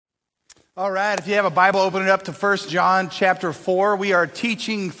All right, if you have a Bible, open it up to 1 John chapter 4. We are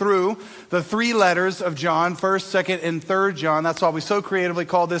teaching through the three letters of John, 1st, 2nd, and 3rd John. That's why we so creatively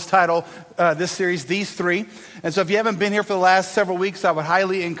called this title, this series, These Three. And so if you haven't been here for the last several weeks, I would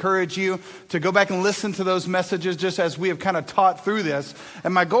highly encourage you to go back and listen to those messages just as we have kind of taught through this.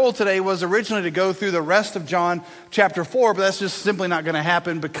 And my goal today was originally to go through the rest of John chapter 4, but that's just simply not going to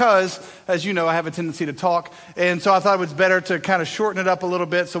happen because, as you know, I have a tendency to talk. And so I thought it was better to kind of shorten it up a little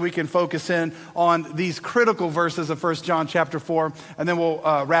bit so we can focus in on these critical verses of 1 John chapter 4, and then we'll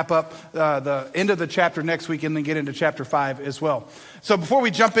wrap up the end of the chapter next week and then get into chapter 5 as well. So before we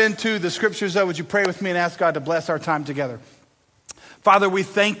jump into the scriptures, though, would you pray with me and ask God to bless our time together? Father, we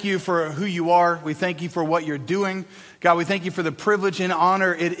thank you for who you are. We thank you for what you're doing. God, we thank you for the privilege and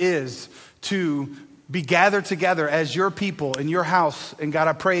honor it is to be gathered together as your people in your house. And God,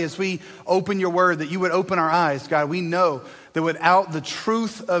 I pray as we open your word that you would open our eyes. God, we know that without the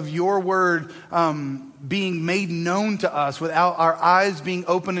truth of your word being made known to us, without our eyes being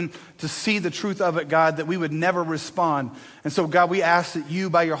open to see the truth of it, God, that we would never respond. And so, God, we ask that you,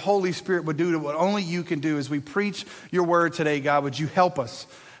 by your Holy Spirit, would do what only you can do as we preach your word today. God, would you help us?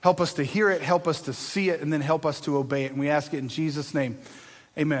 Help us to hear it, help us to see it, and then help us to obey it. And we ask it in Jesus' name.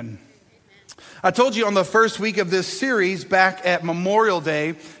 Amen. I told you on the first week of this series back at Memorial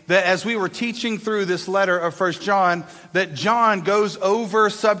Day that as we were teaching through this letter of 1 John, that John goes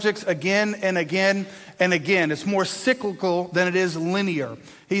over subjects again and again and again. It's more cyclical than it is linear.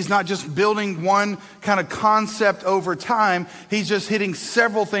 He's not just building one kind of concept over time. He's just hitting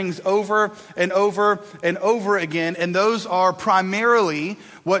several things over and over and over again. And those are primarily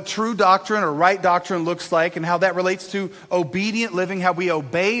what true doctrine or right doctrine looks like and how that relates to obedient living, how we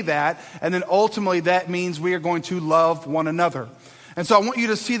obey that. And then ultimately that means we are going to love one another. And so I want you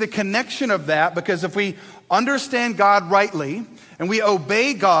to see the connection of that, because if we understand God rightly and we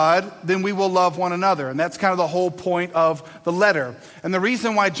obey God, then we will love one another. And that's kind of the whole point of the letter. And the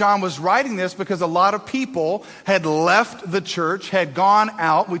reason why John was writing this, because a lot of people had left the church, had gone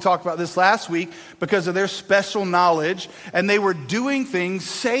out. We talked about this last week because of their special knowledge. And they were doing things,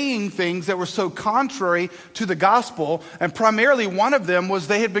 saying things that were so contrary to the gospel. And primarily one of them was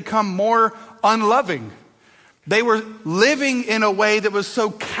they had become more unloving. They were living in a way that was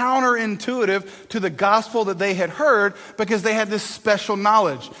so counterintuitive to the gospel that they had heard because they had this special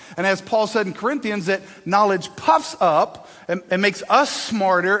knowledge. And as Paul said in Corinthians, that knowledge puffs up and makes us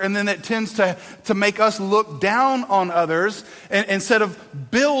smarter, and then it tends to make us look down on others instead of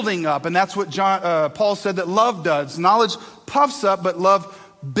building up. And that's what Paul said that love does. Knowledge puffs up, but love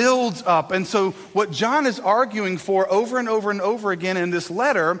builds up. And so what John is arguing for over and over and over again in this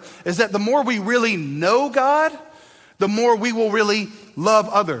letter is that the more we really know God, the more we will really love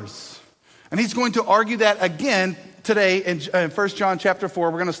others. And he's going to argue that again today in 1 John chapter 4.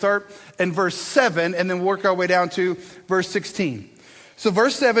 We're going to start in verse 7 and then work our way down to verse 16. So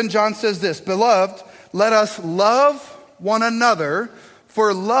verse 7, John says this: "Beloved, let us love one another,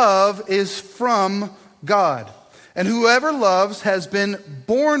 for love is from God. And whoever loves has been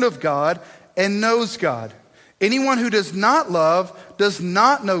born of God and knows God. Anyone who does not love does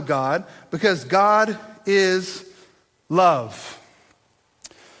not know God, because God is love."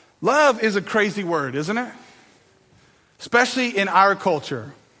 Love is a crazy word, isn't it? Especially in our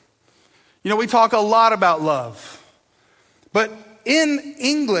culture. You know, we talk a lot about love. But in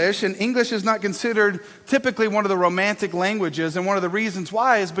English, and English is not considered typically one of the romantic languages, and one of the reasons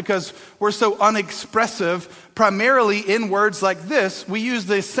why is because we're so unexpressive, primarily in words like this. We use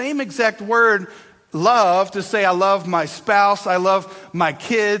the same exact word, love, to say I love my spouse, I love my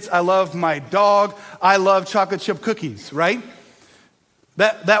kids, I love my dog, I love chocolate chip cookies, right?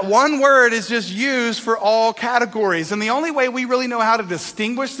 That one word is just used for all categories. And the only way we really know how to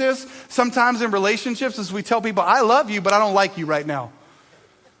distinguish this sometimes in relationships is we tell people, I love you, but I don't like you right now.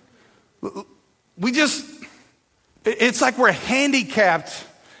 It's like we're handicapped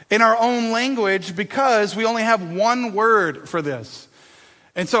in our own language because we only have one word for this.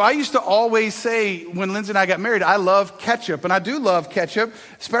 And so I used to always say, when Lindsay and I got married, I love ketchup. And I do love ketchup,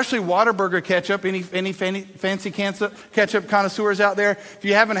 especially Whataburger ketchup. Any fancy ketchup connoisseurs out there? If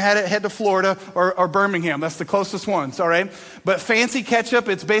you haven't had it, head to Florida or Birmingham. That's the closest ones, all right? But fancy ketchup,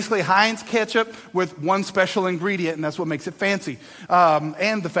 it's basically Heinz ketchup with one special ingredient, and that's what makes it fancy.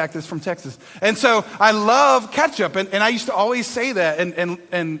 And the fact that it's from Texas. And so I love ketchup, and I used to always say that.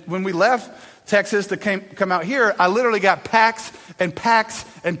 And when we left Texas to come out here, I literally got packs and packs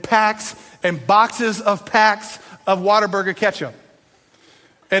and packs and boxes of packs of Whataburger ketchup.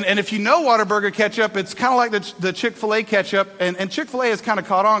 And if you know Whataburger ketchup, it's kind of like the Chick-fil-A ketchup. And Chick-fil-A has kind of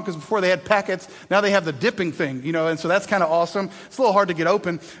caught on because before they had packets, now they have the dipping thing, and so that's kind of awesome. It's a little hard to get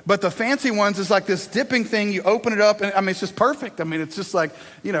open. But the fancy ones is like this dipping thing. You open it up, and it's just perfect. It's just like,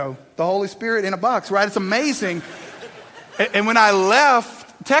 the Holy Spirit in a box, right? It's amazing. And when I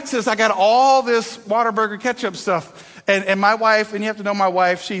left Texas, I got all this Whataburger ketchup stuff. And my wife, and you have to know my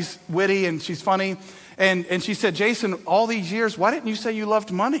wife, she's witty and she's funny. And she said, Jason, all these years, why didn't you say you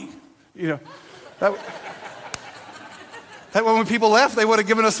loved money? That way when people left, they would have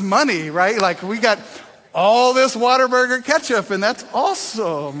given us money, right? Like, we got all this Whataburger ketchup, and that's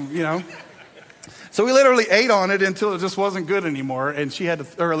awesome, So we literally ate on it until it just wasn't good anymore, and she had to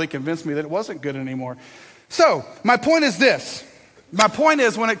thoroughly convince me that it wasn't good anymore. So my point is this. My point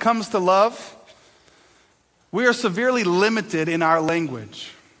is, when it comes to love, we are severely limited in our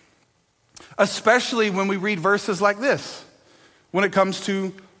language. Especially when we read verses like this. When it comes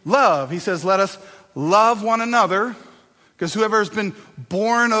to love, he says, let us love one another, because whoever has been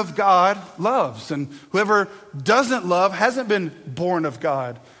born of God loves. And whoever doesn't love hasn't been born of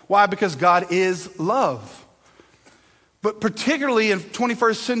God. Why? Because God is love. But particularly in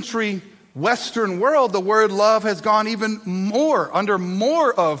 21st century Western world, the word love has gone even under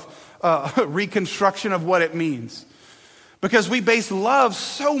more of reconstruction of what it means. Because we base love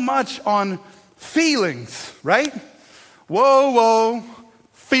so much on feelings, right? Whoa,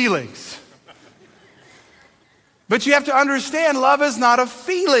 feelings. But you have to understand, love is not a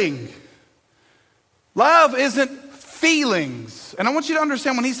feeling. Love isn't feelings. And I want you to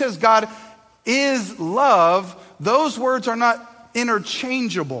understand, when he says God is love, those words are not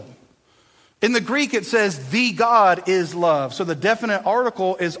interchangeable. In the Greek, it says, the God is love. So the definite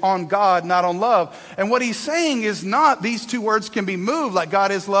article is on God, not on love. And what he's saying is not these two words can be moved, like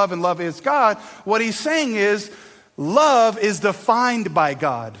God is love and love is God. What he's saying is love is defined by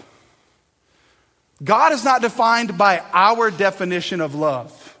God. God is not defined by our definition of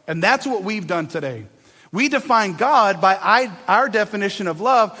love. And that's what we've done today. We define God by our definition of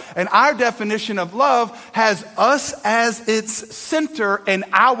love, and our definition of love has us as its center and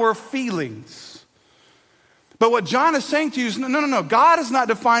our feelings. But what John is saying to you is, no. God is not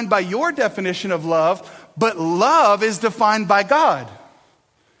defined by your definition of love, but love is defined by God.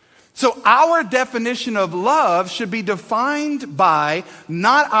 So our definition of love should be defined by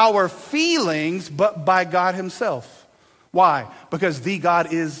not our feelings, but by God himself. Why? Because the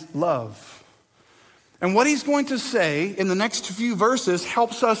God is love. And what he's going to say in the next few verses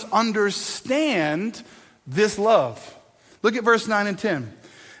helps us understand this love. Look at verse 9 and 10.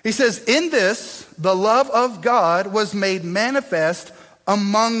 He says, in this, the love of God was made manifest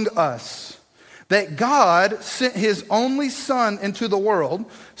among us, that God sent his only Son into the world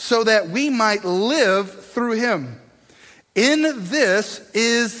so that we might live through him. In this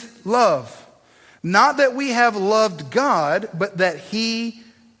is love. Not that we have loved God, but that he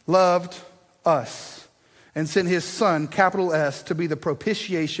loved us and sent his Son, capital S, to be the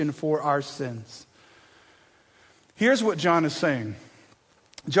propitiation for our sins. Here's what John is saying.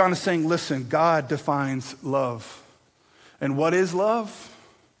 John is saying, listen, God defines love. And what is love?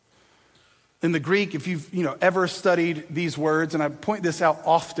 In the Greek, if you've ever studied these words, and I point this out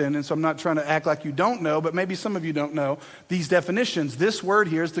often, and so I'm not trying to act like you don't know, but maybe some of you don't know these definitions. This word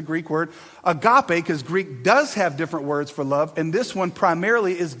here is the Greek word agape, because Greek does have different words for love, and this one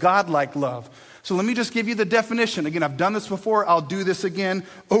primarily is godlike love. So let me just give you the definition. Again, I've done this before. I'll do this again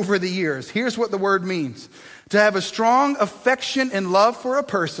over the years. Here's what the word means. To have a strong affection and love for a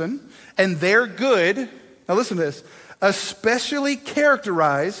person and their good, now listen to this, especially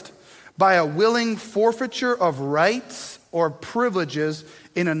characterized by a willing forfeiture of rights or privileges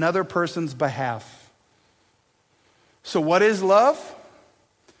in another person's behalf. So what is love?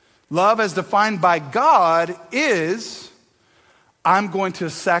 Love as defined by God is, I'm going to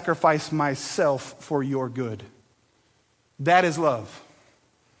sacrifice myself for your good. That is love.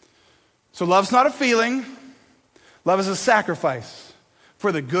 So love's not a feeling. Love is a sacrifice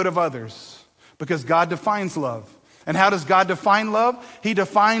for the good of others, because God defines love. And how does God define love? He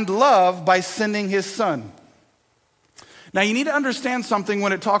defined love by sending his Son. Now you need to understand something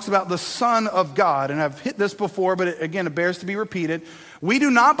when it talks about the Son of God, and I've hit this before, but it bears to be repeated. We do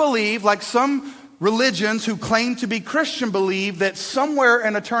not believe, like some religions who claim to be Christian believe, that somewhere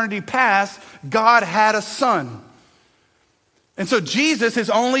in eternity past, God had a son. And so Jesus, his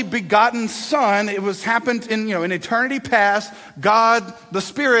only begotten Son, happened in eternity past. God, the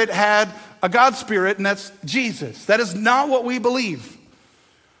Spirit, had a God Spirit, and that's Jesus. That is not what we believe.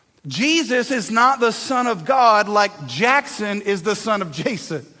 Jesus is not the Son of God like Jackson is the son of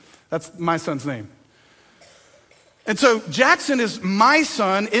Jason. That's my son's name. And so Jackson is my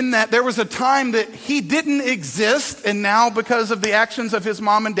son in that there was a time that he didn't exist, and now because of the actions of his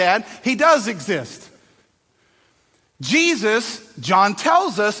mom and dad, he does exist. Jesus, John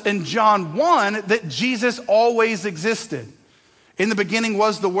tells us in John 1 that Jesus always existed. In the beginning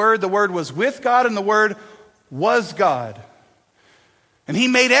was the Word was with God, and the Word was God. And he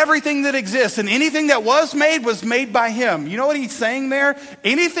made everything that exists, and anything that was made by him. You know what he's saying there?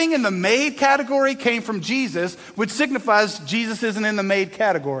 Anything in the made category came from Jesus, which signifies Jesus isn't in the made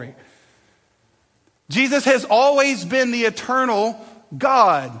category. Jesus has always been the eternal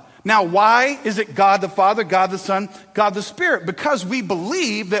God. Now, why is it God the Father, God the Son, God the Spirit? Because we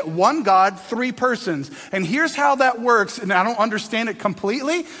believe that one God, three persons. And here's how that works. And I don't understand it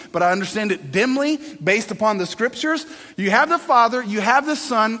completely, but I understand it dimly based upon the scriptures. You have the Father, you have the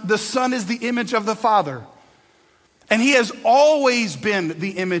Son. The Son is the image of the Father. And he has always been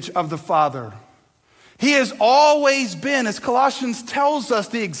the image of the Father. He has always been, as Colossians tells us,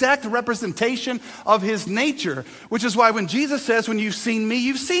 the exact representation of his nature, which is why when Jesus says, when you've seen me,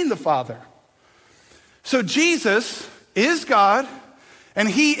 you've seen the Father. So Jesus is God, and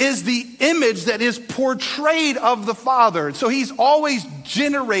he is the image that is portrayed of the Father. So he's always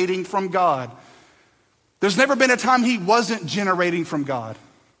generating from God. There's never been a time he wasn't generating from God.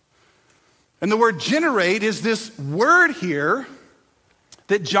 And the word generate is this word here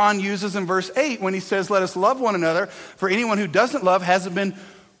that John uses in verse 8 when he says, let us love one another, for anyone who doesn't love hasn't been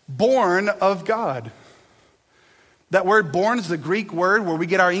born of God. That word born is the Greek word where we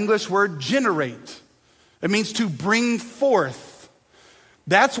get our English word generate. It means to bring forth.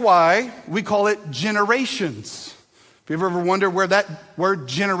 That's why we call it generations. If you ever wonder where that word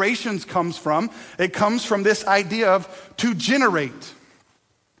generations comes from, it comes from this idea of to generate.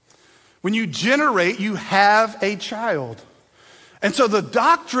 When you generate, you have a child. And so the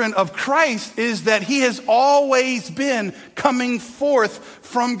doctrine of Christ is that he has always been coming forth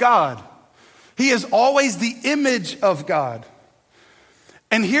from God. He is always the image of God.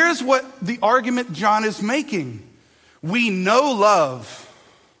 And here's what the argument John is making. We know love,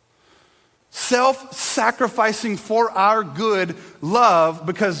 self-sacrificing for our good love,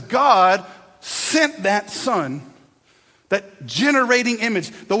 because God sent that Son, that generating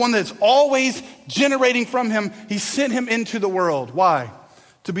image, the one that's always generating from him, he sent him into the world. Why?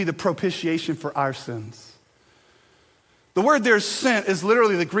 To be the propitiation for our sins. The word there, sent, is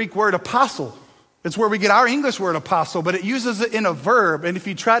literally the Greek word apostle. It's where we get our English word apostle, but it uses it in a verb. And if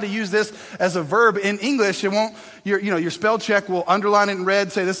you try to use this as a verb in English, it won't, your spell check will underline it in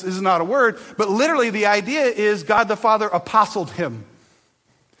red, say this is not a word. But literally the idea is God the Father apostled him.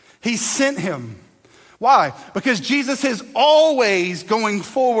 He sent him. Why? Because Jesus is always going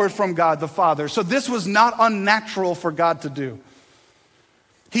forward from God the Father. So this was not unnatural for God to do.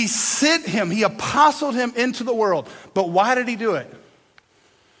 He sent him, he apostled him into the world. But why did he do it?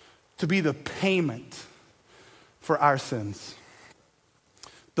 To be the payment for our sins.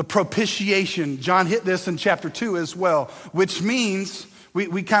 The propitiation. John hit this in chapter 2 as well, which means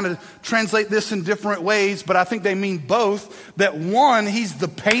we kind of translate this in different ways, but I think they mean both. That one, he's the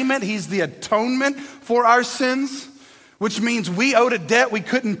payment, he's the atonement for our sins, which means we owed a debt we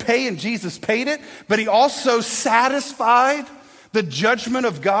couldn't pay and Jesus paid it, but he also satisfied the judgment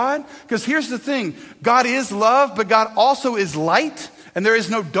of God. Because here's the thing, God is love, but God also is light, and there is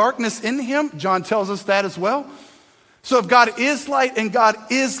no darkness in him. John tells us that as well. So if God is light and God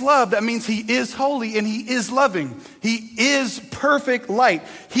is love, that means he is holy and he is loving. He is perfect light.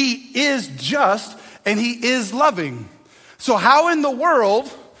 He is just and he is loving. So how in the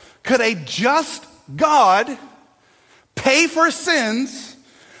world could a just God pay for sins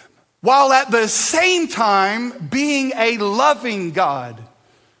while at the same time being a loving God?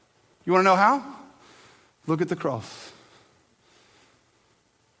 You want to know how? Look at the cross.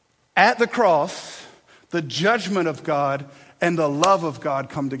 At the cross, the judgment of God and the love of God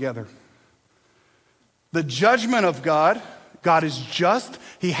come together. The judgment of God, God is just.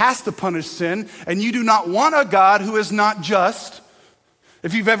 He has to punish sin. And you do not want a God who is not just.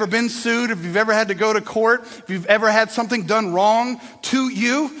 If you've ever been sued, if you've ever had to go to court, if you've ever had something done wrong to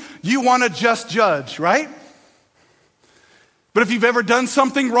you, you want a just judge, right? But if you've ever done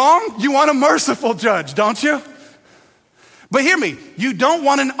something wrong, you want a merciful judge, don't you? But hear me, you don't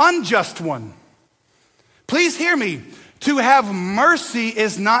want an unjust one. Please hear me. To have mercy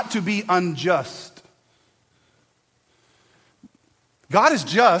is not to be unjust. God is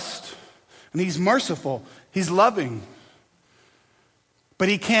just and he's merciful. He's loving. But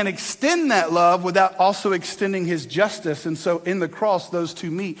he can't extend that love without also extending his justice. And so in the cross, those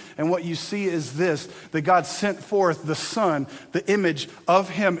two meet. And what you see is this, that God sent forth the Son, the image of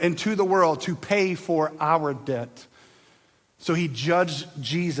him into the world to pay for our debt. So he judged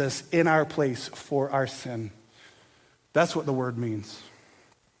Jesus in our place for our sin. That's what the word means.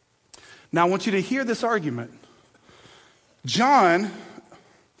 Now I want you to hear this argument. John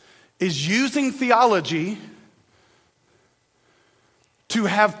is using theology to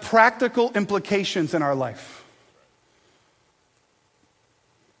have practical implications in our life.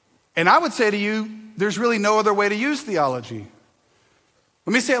 And I would say to you, there's really no other way to use theology.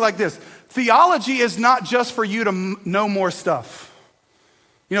 Let me say it like this. Theology is not just for you to know more stuff.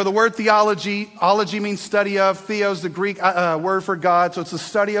 You know, the word theology, ology means study of, theos, the Greek word for God, so it's the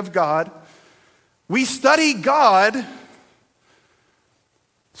study of God. We study God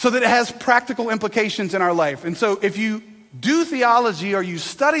so that it has practical implications in our life. And so if you do theology or you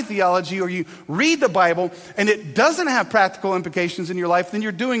study theology or you read the Bible and it doesn't have practical implications in your life, then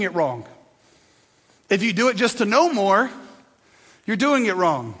you're doing it wrong. If you do it just to know more, you're doing it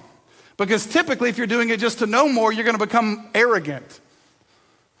wrong. Because typically, if you're doing it just to know more, you're going to become arrogant,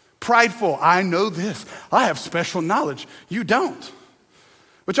 prideful. I know this. I have special knowledge. You don't.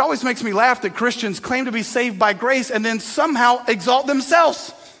 Which always makes me laugh that Christians claim to be saved by grace and then somehow exalt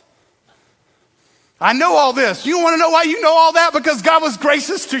themselves. I know all this. You want to know why you know all that? Because God was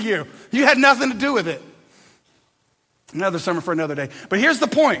gracious to you. You had nothing to do with it. Another sermon for another day. But here's the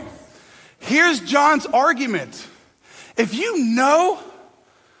point. Here's John's argument. If you know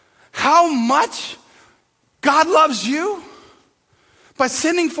how much God loves you by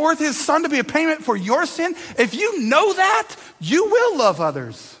sending forth his son to be a payment for your sin, if you know that, you will love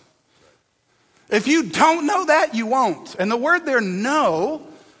others. If you don't know that, you won't. And the word there, know,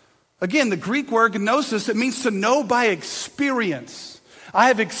 again, the Greek word gnosis, it means to know by experience. I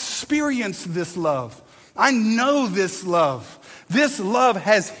have experienced this love. I know this love. This love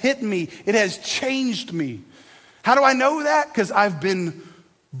has hit me. It has changed me. How do I know that? Because I've been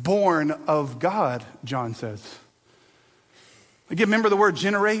born of God, John says. Again, remember the word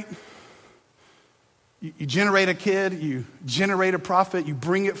generate? You generate a kid, you generate a prophet, you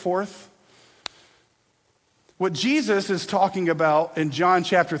bring it forth. What Jesus is talking about in John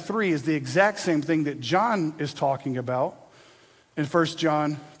chapter 3 is the exact same thing that John is talking about in 1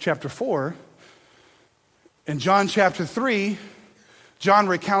 John chapter 4. In John chapter 3, John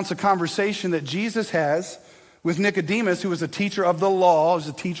recounts a conversation that Jesus has with Nicodemus, who was a teacher of the law, was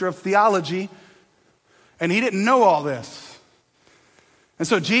a teacher of theology, and he didn't know all this. And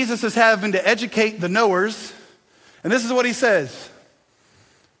so Jesus is having to educate the knowers, and this is what he says.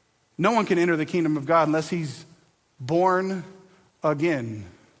 No one can enter the kingdom of God unless he's born again.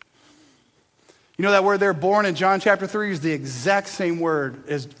 You know that word there, born, in John chapter 3 is the exact same word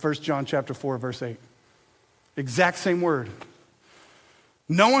as 1 John chapter 4, verse 8. Exact same word.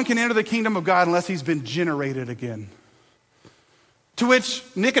 No one can enter the kingdom of God unless he's been generated again. To which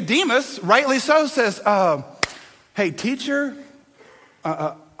Nicodemus, rightly so, says, hey, teacher,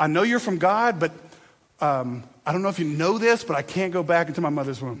 I know you're from God, but I don't know if you know this, but I can't go back into my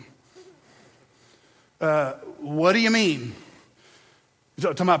mother's womb. What do you mean?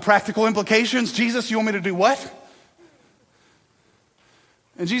 Talking about practical implications? Jesus, you want me to do what?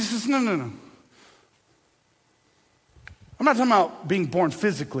 And Jesus says, no. I'm not talking about being born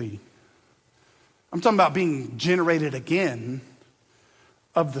physically. I'm talking about being generated again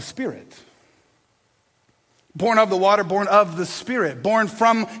of the Spirit. Born of the water, born of the Spirit. Born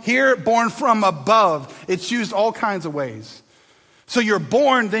from here, born from above. It's used all kinds of ways. So you're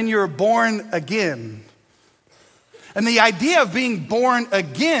born, then you're born again. And the idea of being born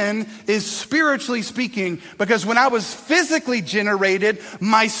again is spiritually speaking, because when I was physically generated,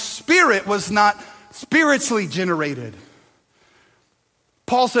 my spirit was not spiritually generated.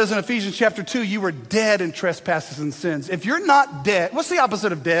 Paul says in Ephesians chapter 2, you were dead in trespasses and sins. If you're not dead, what's the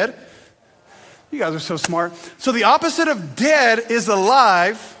opposite of dead? You guys are so smart. So the opposite of dead is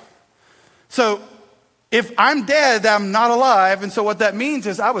alive. So if I'm dead, I'm not alive. And so what that means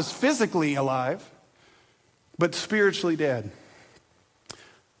is I was physically alive, but spiritually dead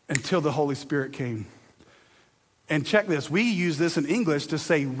until the Holy Spirit came. And check this, we use this in English to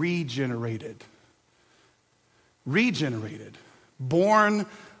say regenerated. Regenerated. Born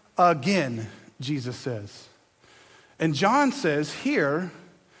again, Jesus says. And John says here,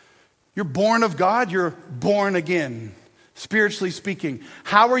 you're born of God, you're born again, spiritually speaking.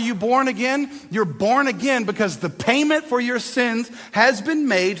 How are you born again? You're born again because the payment for your sins has been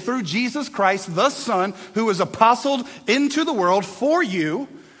made through Jesus Christ, the Son, who was apostled into the world for you.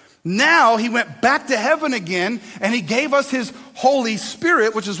 Now he went back to heaven again, and he gave us his Holy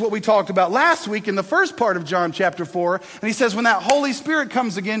Spirit, which is what we talked about last week in the first part of John chapter 4. And he says, when that Holy Spirit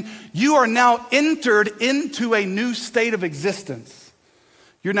comes again, you are now entered into a new state of existence.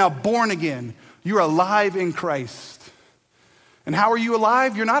 You're now born again. You're alive in Christ. And how are you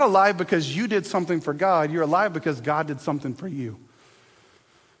alive? You're not alive because you did something for God. You're alive because God did something for you.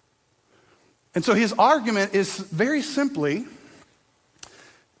 And so his argument is very simply,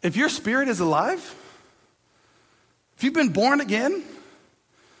 if your spirit is alive, if you've been born again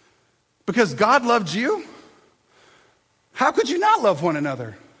because God loved you, how could you not love one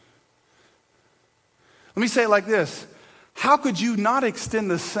another? Let me say it like this. How could you not extend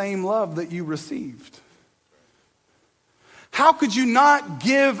the same love that you received? How could you not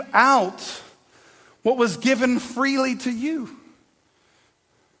give out what was given freely to you?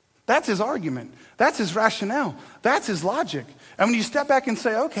 That's his argument. That's his rationale. That's his logic. And when you step back and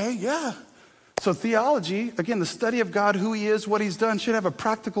say, okay, yeah. So theology, again, the study of God, who he is, what he's done, should have a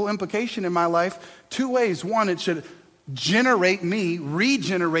practical implication in my life. Two ways. One, it should generate me,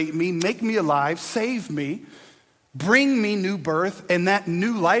 regenerate me, make me alive, save me, bring me new birth. And that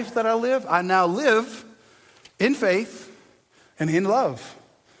new life that I now live in faith and in love.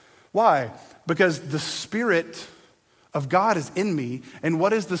 Why? Because the Spirit of God is in me. And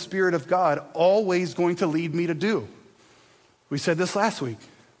what is the Spirit of God always going to lead me to do? We said this last week.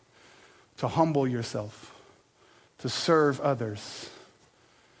 To humble yourself, to serve others,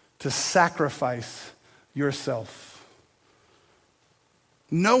 to sacrifice yourself.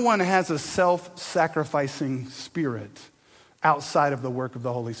 No one has a self-sacrificing spirit outside of the work of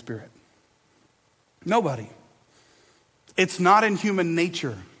the Holy Spirit. Nobody. It's not in human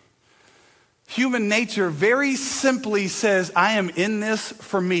nature. Human nature very simply says, I am in this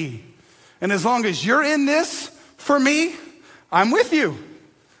for me. And as long as you're in this for me, I'm with you.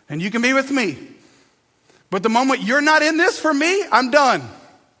 And you can be with me. But the moment you're not in this for me, I'm done.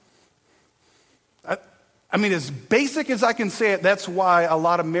 I mean, as basic as I can say it, that's why a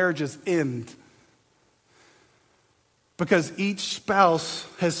lot of marriages end. Because each spouse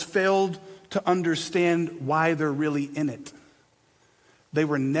has failed to understand why they're really in it. They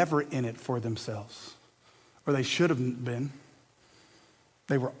were never in it for themselves, or they should have been.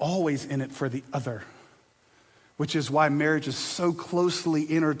 They were always in it for the other, which is why marriage is so closely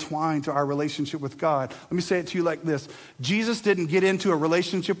intertwined to our relationship with God. Let me say it to you like this. Jesus didn't get into a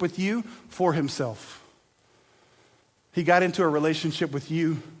relationship with you for himself. He got into a relationship with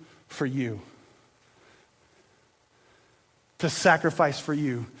you for you. To sacrifice for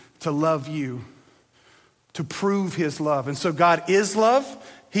you, to love you, to prove his love. And so God is love.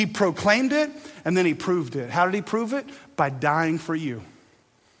 He proclaimed it, and then he proved it. How did he prove it? By dying for you.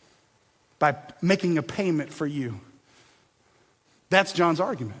 By making a payment for you. That's John's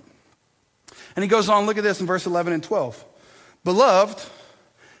argument. And he goes on, look at this in verse 11 and 12. Beloved,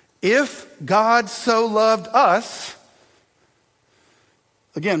 if God so loved us,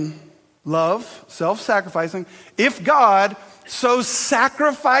 again, love, self-sacrificing, if God so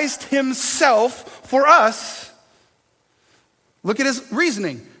sacrificed himself for us, look at his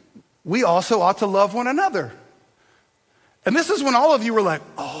reasoning, we also ought to love one another. And this is when all of you were like,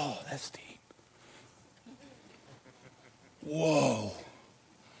 oh, that's deep. Whoa.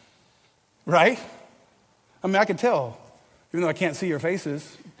 Right? I mean, I can tell, even though I can't see your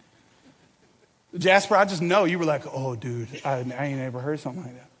faces. Jasper, I just know you were like, oh, dude, I ain't ever heard something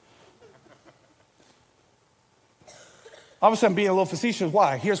like that. Obviously, I'm being a little facetious.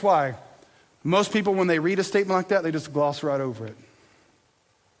 Why? Here's why. Most people, when they read a statement like that, they just gloss right over it.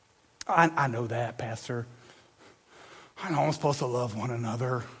 I know that, Pastor. I know I'm supposed to love one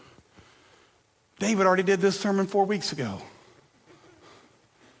another. David already did this sermon 4 weeks ago.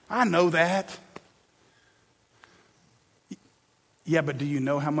 I know that. Yeah, but do you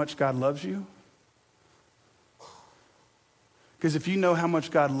know how much God loves you? Because if you know how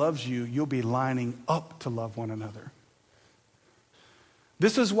much God loves you, you'll be lining up to love one another.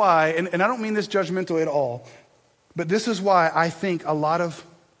 This is why, and I don't mean this judgmental at all, but this is why I think a lot of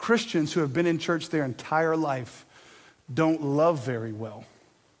Christians who have been in church their entire life don't love very well.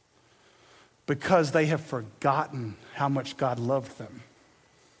 Because they have forgotten how much God loved them.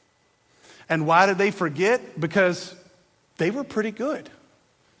 And why did they forget? Because they were pretty good.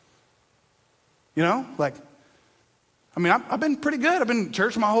 You know, like, I mean, I've been pretty good. I've been in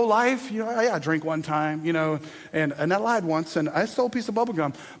church my whole life. You know, I drank one time, you know, and I lied once, and I stole a piece of bubble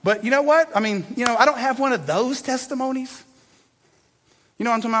gum. But you know what? I mean, you know, I don't have one of those testimonies. You know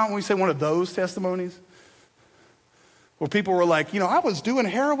what I'm talking about when we say one of those testimonies? Where people were like, you know, I was doing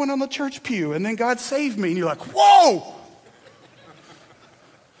heroin on the church pew, and then God saved me. And you're like, whoa!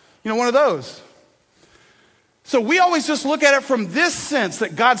 You know, one of those. So we always just look at it from this sense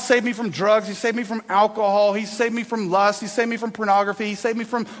that God saved me from drugs, he saved me from alcohol, he saved me from lust, he saved me from pornography, he saved me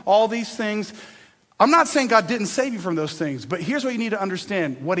from all these things. I'm not saying God didn't save you from those things, but here's what you need to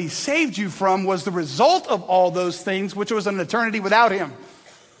understand. What he saved you from was the result of all those things, which was an eternity without him.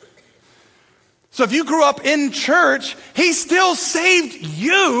 So if you grew up in church, he still saved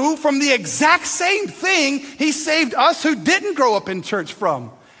you from the exact same thing he saved us who didn't grow up in church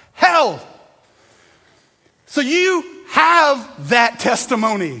from: hell. So you have that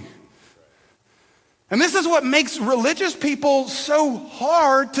testimony. And this is what makes religious people so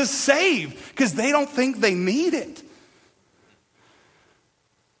hard to save, because they don't think they need it.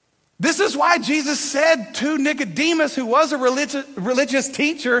 This is why Jesus said to Nicodemus, who was a religious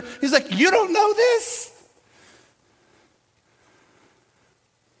teacher, he's like, you don't know this?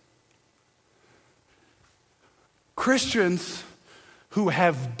 Christians who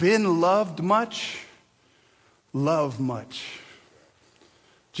have been loved much, love much.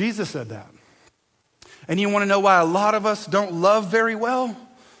 Jesus said that. And you want to know why a lot of us don't love very well?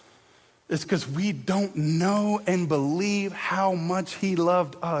 It's because we don't know and believe how much he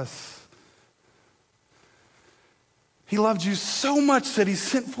loved us. He loved you so much that he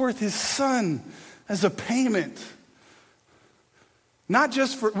sent forth his son as a payment. Not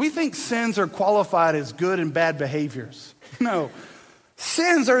just for, we think sins are qualified as good and bad behaviors. No,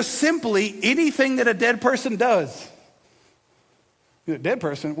 sins are simply anything that a dead person does. You're a dead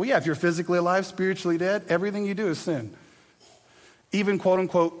person, well, yeah, if you're physically alive, spiritually dead, everything you do is sin. Even quote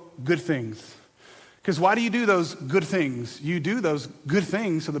unquote good things. Because why do you do those good things? You do those good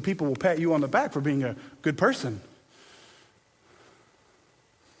things so that people will pat you on the back for being a good person.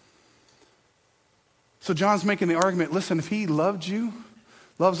 So John's making the argument, listen, if he loved you,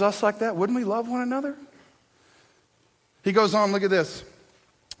 loves us like that, wouldn't we love one another? He goes on, look at this.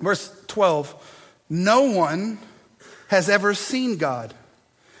 Verse 12, no one has ever seen God.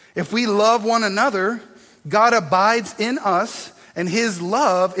 If we love one another, God abides in us, and his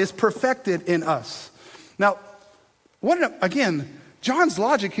love is perfected in us. Now, again, John's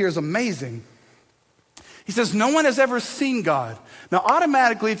logic here is amazing. He says, no one has ever seen God. Now,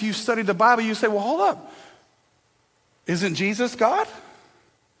 automatically, if you study the Bible, you say, well, hold up. Isn't Jesus God?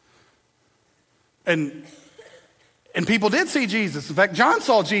 And people did see Jesus. In fact, John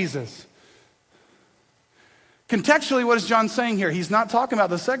saw Jesus. Contextually, what is John saying here? He's not talking about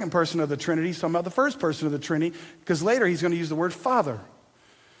the second person of the Trinity. He's talking about the first person of the Trinity, because later he's going to use the word Father.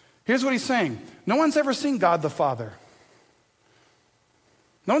 Here's what he's saying. No one's ever seen God the Father.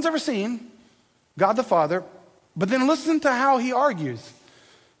 No one's ever seen God the Father. But then listen to how he argues.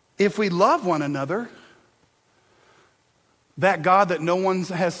 If we love one another, that God that no one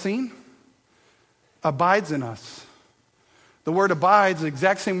has seen abides in us. The word abides, the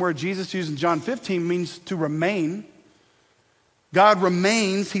exact same word Jesus used in John 15, means to remain. God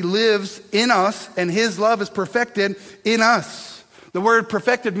remains, he lives in us, and his love is perfected in us. The word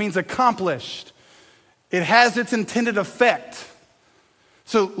perfected means accomplished. It has its intended effect.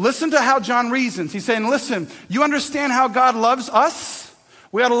 So listen to how John reasons. He's saying, listen, you understand how God loves us?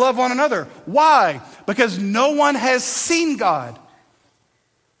 We ought to love one another. Why? Because no one has seen God.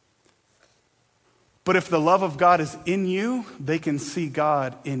 But if the love of God is in you, they can see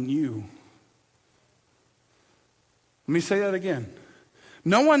God in you. Let me say that again.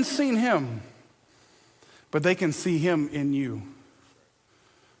 No one's seen him, but they can see him in you.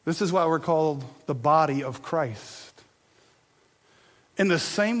 This is why we're called the body of Christ. In the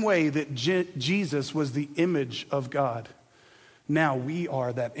same way that Jesus was the image of God, now we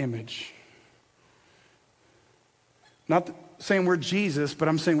are that image. Not saying we're Jesus, but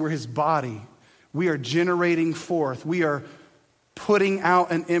I'm saying we're his body. We are generating forth. We are putting out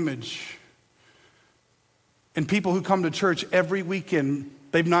an image. And people who come to church every weekend,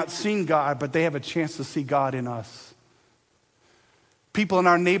 they've not seen God, but they have a chance to see God in us. People in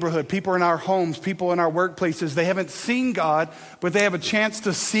our neighborhood, people in our homes, people in our workplaces, they haven't seen God, but they have a chance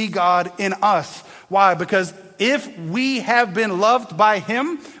to see God in us. Why? Because if we have been loved by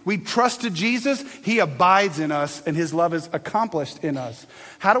him, we trusted Jesus, he abides in us, and his love is accomplished in us.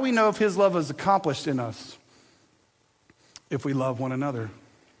 How do we know if his love is accomplished in us? If we love one another.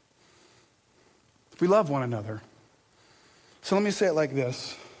 If we love one another. So let me say it like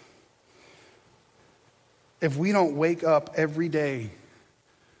this. If we don't wake up every day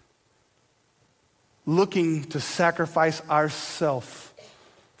looking to sacrifice ourselves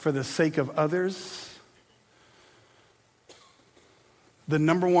for the sake of others, then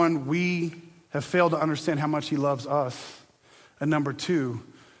number one, we have failed to understand how much he loves us. And number two,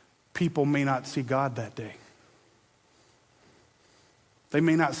 people may not see God that day. They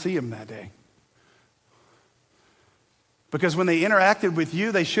may not see him that day. Because when they interacted with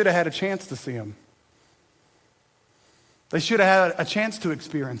you, they should have had a chance to see him. They should have had a chance to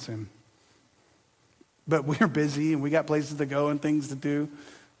experience him. but we're busy and we got places to go and things to do.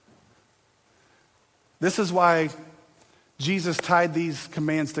 This is why Jesus tied these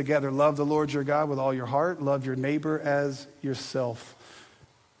commands together. Love the Lord your God with all your heart. Love your neighbor as yourself.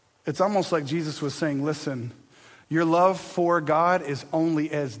 It's almost like Jesus was saying, listen, your love for God is only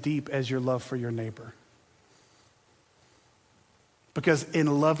as deep as your love for your neighbor. Because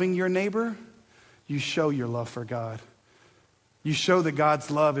in loving your neighbor, you show your love for God. You show that God's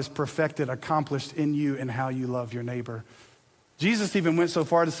love is perfected, accomplished in you and how you love your neighbor. Jesus even went so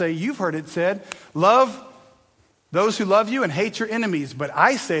far to say, you've heard it said, love those who love you and hate your enemies. But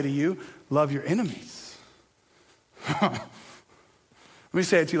I say to you, love your enemies. Let me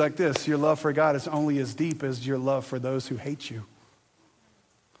say it to you like this. Your love for God is only as deep as your love for those who hate you.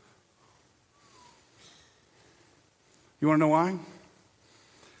 You want to know why?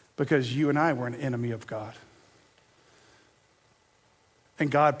 Because you and I were an enemy of God. And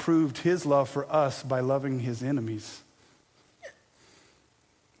God proved his love for us by loving his enemies.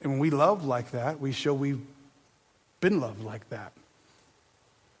 And when we love like that, we show we've been loved like that.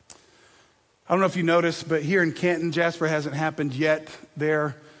 I don't know if you noticed, but here in Canton, Jasper hasn't happened yet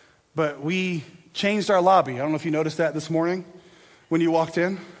there, but we changed our lobby. I don't know if you noticed that this morning when you walked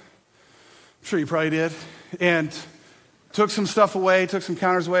in. I'm sure you probably did. And took some stuff away, took some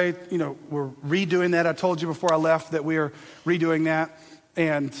counters away. You know, we're redoing that. I told you before I left that we are redoing that.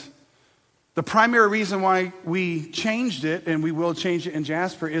 And the primary reason why we changed it, and we will change it in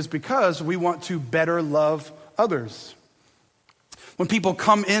Jasper, is because we want to better love others. When people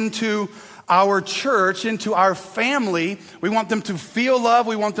come into our church, into our family, we want them to feel love.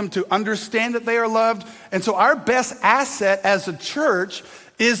 We want them to understand that they are loved. And so our best asset as a church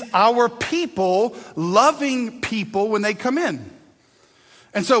is our people loving people when they come in.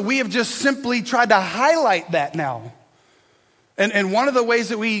 And so we have just simply tried to highlight that now. And one of the ways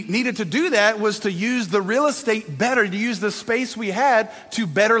that we needed to do that was to use the real estate better, to use the space we had to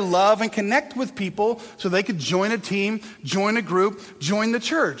better love and connect with people so they could join a team, join a group, join the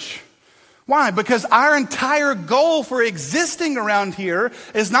church. Why? Because our entire goal for existing around here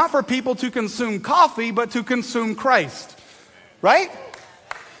is not for people to consume coffee, but to consume Christ. Right?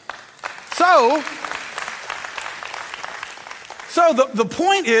 So the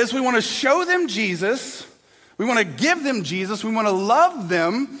point is we want to show them Jesus. We want to give them Jesus. We want to love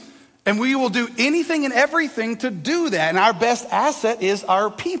them. And we will do anything and everything to do that. And our best asset is our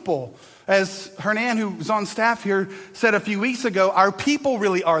people. As Hernan, who's on staff here, said a few weeks ago, our people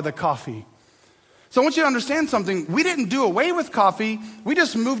really are the coffee. So I want you to understand something. We didn't do away with coffee. We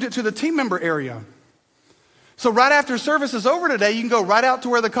just moved it to the team member area. So right after service is over today, you can go right out to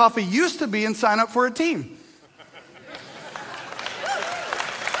where the coffee used to be and sign up for a team.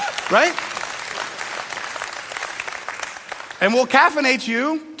 Right? And we'll caffeinate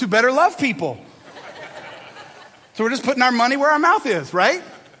you to better love people. So we're just putting our money where our mouth is, right?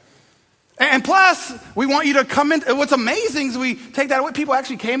 And plus, we want you to come in. What's amazing is we take that away. People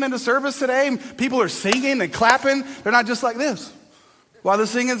actually came into service today, and people are singing and clapping. They're not just like this while the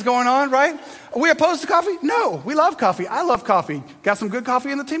singing's going on, right? Are we opposed to coffee? No, we love coffee. I love coffee. Got some good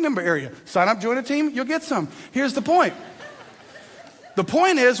coffee in the team member area. Sign up, join a team, you'll get some. Here's the point. The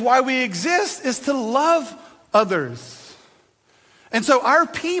point is why we exist is to love others. And so our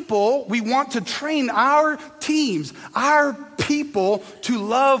people, we want to train our teams, our people to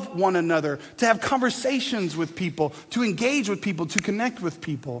love one another, to have conversations with people, to engage with people, to connect with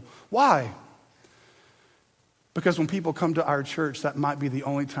people. Why? Because when people come to our church, that might be the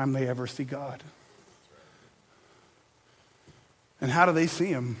only time they ever see God. And how do they see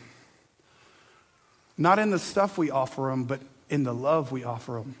him? Not in the stuff we offer them, but in the love we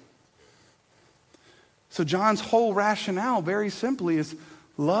offer them. So John's whole rationale, very simply, is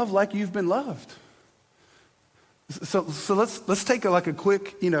love like you've been loved. So let's take a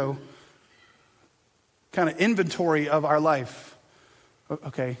quick, kind of inventory of our life.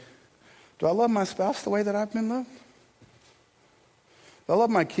 Okay, do I love my spouse the way that I've been loved? Do I love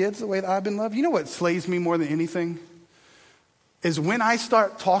my kids the way that I've been loved? You know what slays me more than anything? Is when I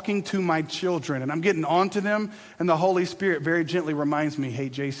start talking to my children and I'm getting on to them and the Holy Spirit very gently reminds me, hey,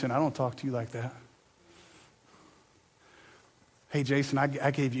 Jason, I don't talk to you like that. Hey, Jason,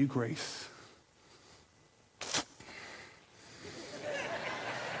 I gave you grace.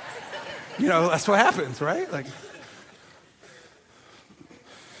 That's what happens, right? Like,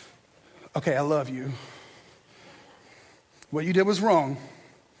 okay, I love you. What you did was wrong,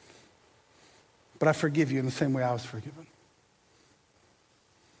 but I forgive you in the same way I was forgiven.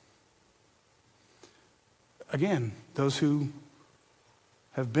 Again, those who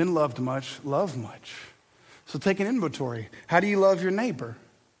have been loved much, love much. So take an inventory. How do you love your neighbor?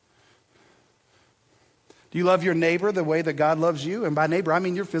 Do you love your neighbor the way that God loves you? And by neighbor, I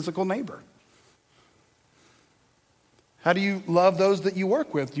mean your physical neighbor. How do you love those that you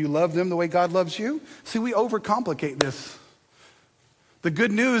work with? Do you love them the way God loves you? See, we overcomplicate this. The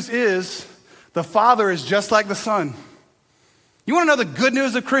good news is the Father is just like the Son. You want to know the good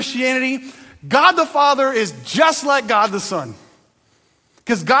news of Christianity? God the Father is just like God the Son.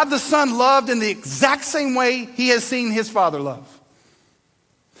 Because God the Son loved in the exact same way he has seen his Father love.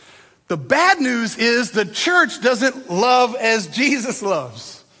 The bad news is the church doesn't love as Jesus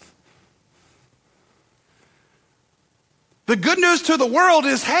loves. The good news to the world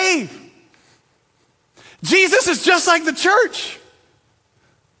is, hey, Jesus is just like the church.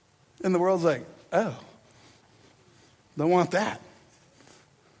 And the world's like, oh, don't want that.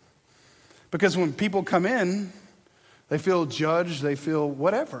 Because when people come in, they feel judged, they feel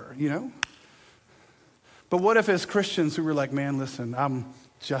whatever, you know. But what if as Christians who were like, man, listen, I'm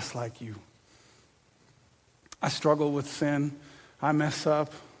just like you. I struggle with sin, I mess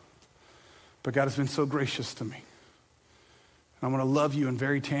up, but God has been so gracious to me. I want to love you in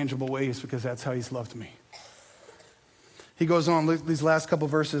very tangible ways because that's how he's loved me. He goes on, these last couple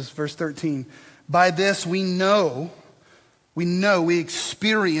verses, verse 13. By this we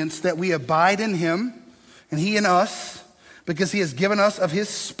experience that we abide in him and he in us because he has given us of his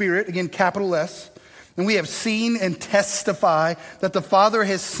Spirit, again, capital S. And we have seen and testify that the Father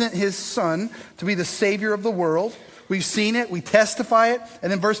has sent his Son to be the Savior of the world. We've seen it, we testify it.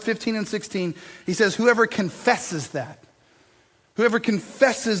 And then verse 15 and 16, he says, whoever confesses that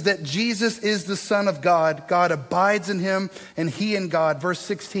Jesus is the Son of God, God abides in him and he in God. Verse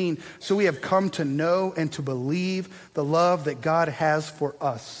 16, so we have come to know and to believe the love that God has for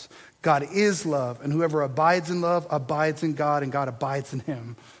us. God is love, and whoever abides in love abides in God, and God abides in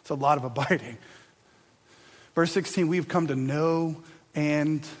him. It's a lot of abiding. Verse 16, we've come to know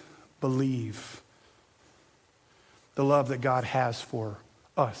and believe the love that God has for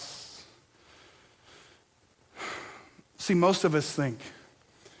us. See, most of us think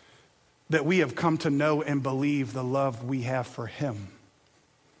that we have come to know and believe the love we have for him.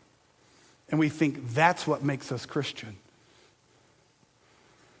 And we think that's what makes us Christian.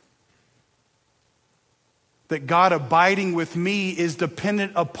 That God abiding with me is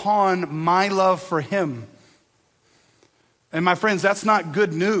dependent upon my love for him. And my friends, that's not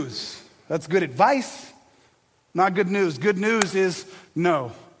good news. That's good advice, not good news. Good news is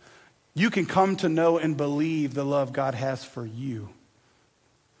no. You can come to know and believe the love God has for you.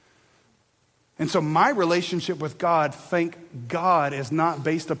 And so my relationship with God, thank God, is not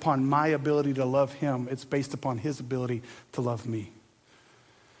based upon my ability to love him. It's based upon his ability to love me.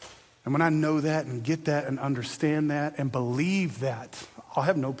 And when I know that and get that and understand that and believe that, I'll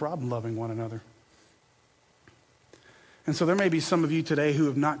have no problem loving one another. And so there may be some of you today who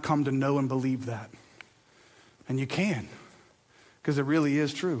have not come to know and believe that. And you can, because it really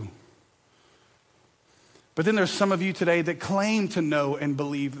is true. But then there's some of you today that claim to know and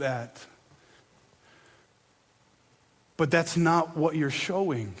believe that. But that's not what you're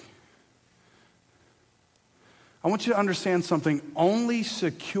showing. I want you to understand something. Only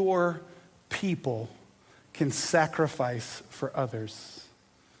secure people can sacrifice for others.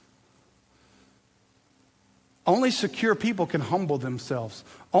 Only secure people can humble themselves.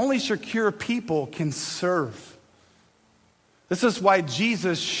 Only secure people can serve. This is why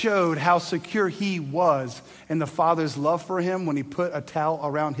Jesus showed how secure he was in the Father's love for him when he put a towel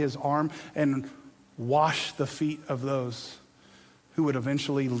around his arm and washed the feet of those who would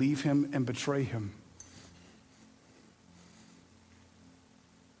eventually leave him and betray him.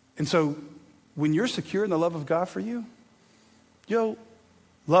 And so when you're secure in the love of God for you, you'll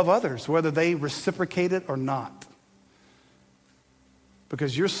love others, whether they reciprocate it or not.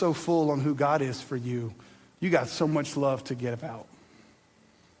 Because you're so full on who God is for you, you got so much love to give out.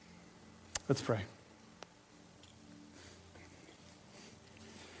 Let's pray.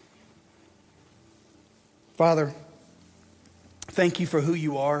 Father, thank you for who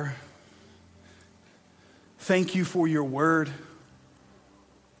you are. Thank you for your word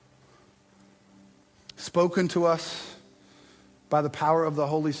spoken to us by the power of the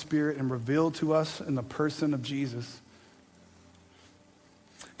Holy Spirit and revealed to us in the person of Jesus.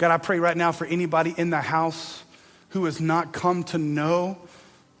 God, I pray right now for anybody in the house who has not come to know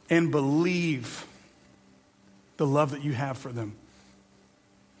and believe the love that you have for them.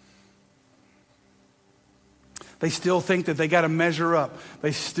 They still think that they got to measure up.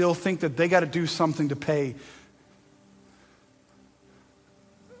 They still think that they got to do something to pay.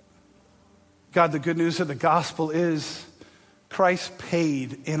 God, the good news of the gospel is Christ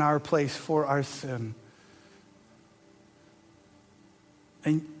paid in our place for our sin.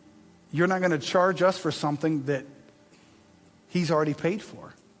 And you're not going to charge us for something that he's already paid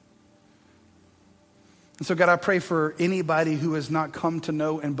for. And so, God, I pray for anybody who has not come to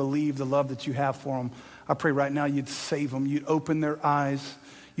know and believe the love that you have for them. I pray right now you'd save them. You'd open their eyes.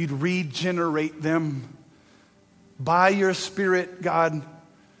 You'd regenerate them. By your Spirit, God,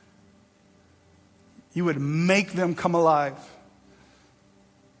 you would make them come alive.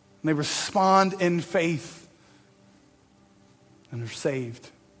 And they respond in faith. And they're saved.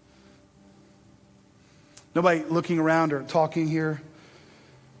 Nobody looking around or talking here.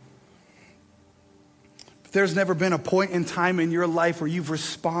 If there's never been a point in time in your life where you've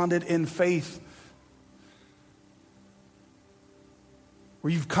responded in faith,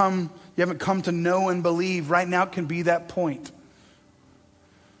 where you haven't come to know and believe, right now can be that point.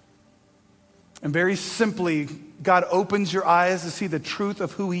 And very simply, God opens your eyes to see the truth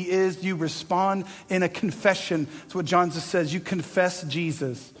of who he is. You respond in a confession. That's what John just says. You confess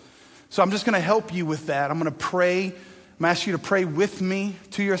Jesus. So I'm just going to help you with that. I'm going to pray. I'm going to ask you to pray with me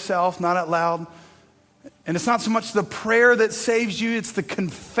to yourself, not out loud. And it's not so much the prayer that saves you, it's the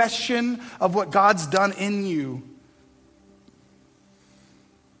confession of what God's done in you.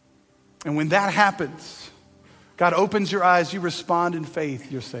 And when that happens, God opens your eyes, you respond in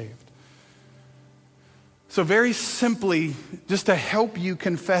faith, you're saved. So very simply, just to help you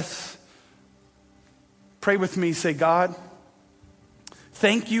confess, pray with me, say, God,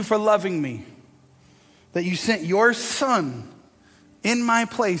 thank you for loving me, that you sent your Son in my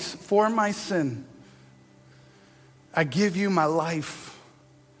place for my sin. I give you my life.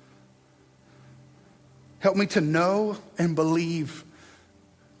 Help me to know and believe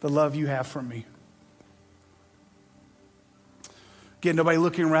the love you have for me. Again, nobody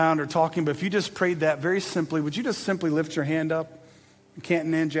looking around or talking, but if you just prayed that very simply, would you just simply lift your hand up?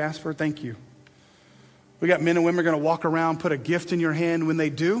 Canton and Jasper, thank you. We got men and women going to walk around, put a gift in your hand. When they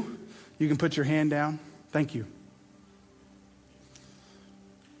do, you can put your hand down. Thank you.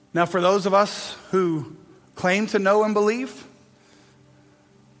 Now, for those of us who claim to know and believe,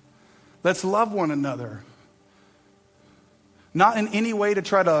 let's love one another. Not in any way to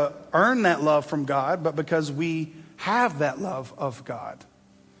try to earn that love from God, but because we have that love of God.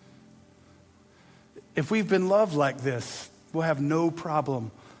 If we've been loved like this, we'll have no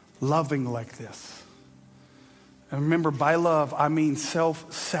problem loving like this. And remember, by love, I mean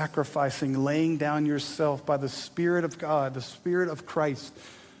self-sacrificing, laying down yourself by the Spirit of God, the Spirit of Christ,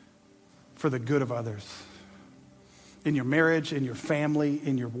 for the good of others. In your marriage, in your family,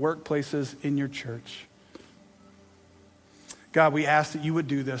 in your workplaces, in your church. God, we ask that you would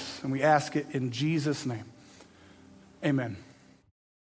do this, and we ask it in Jesus' name. Amen.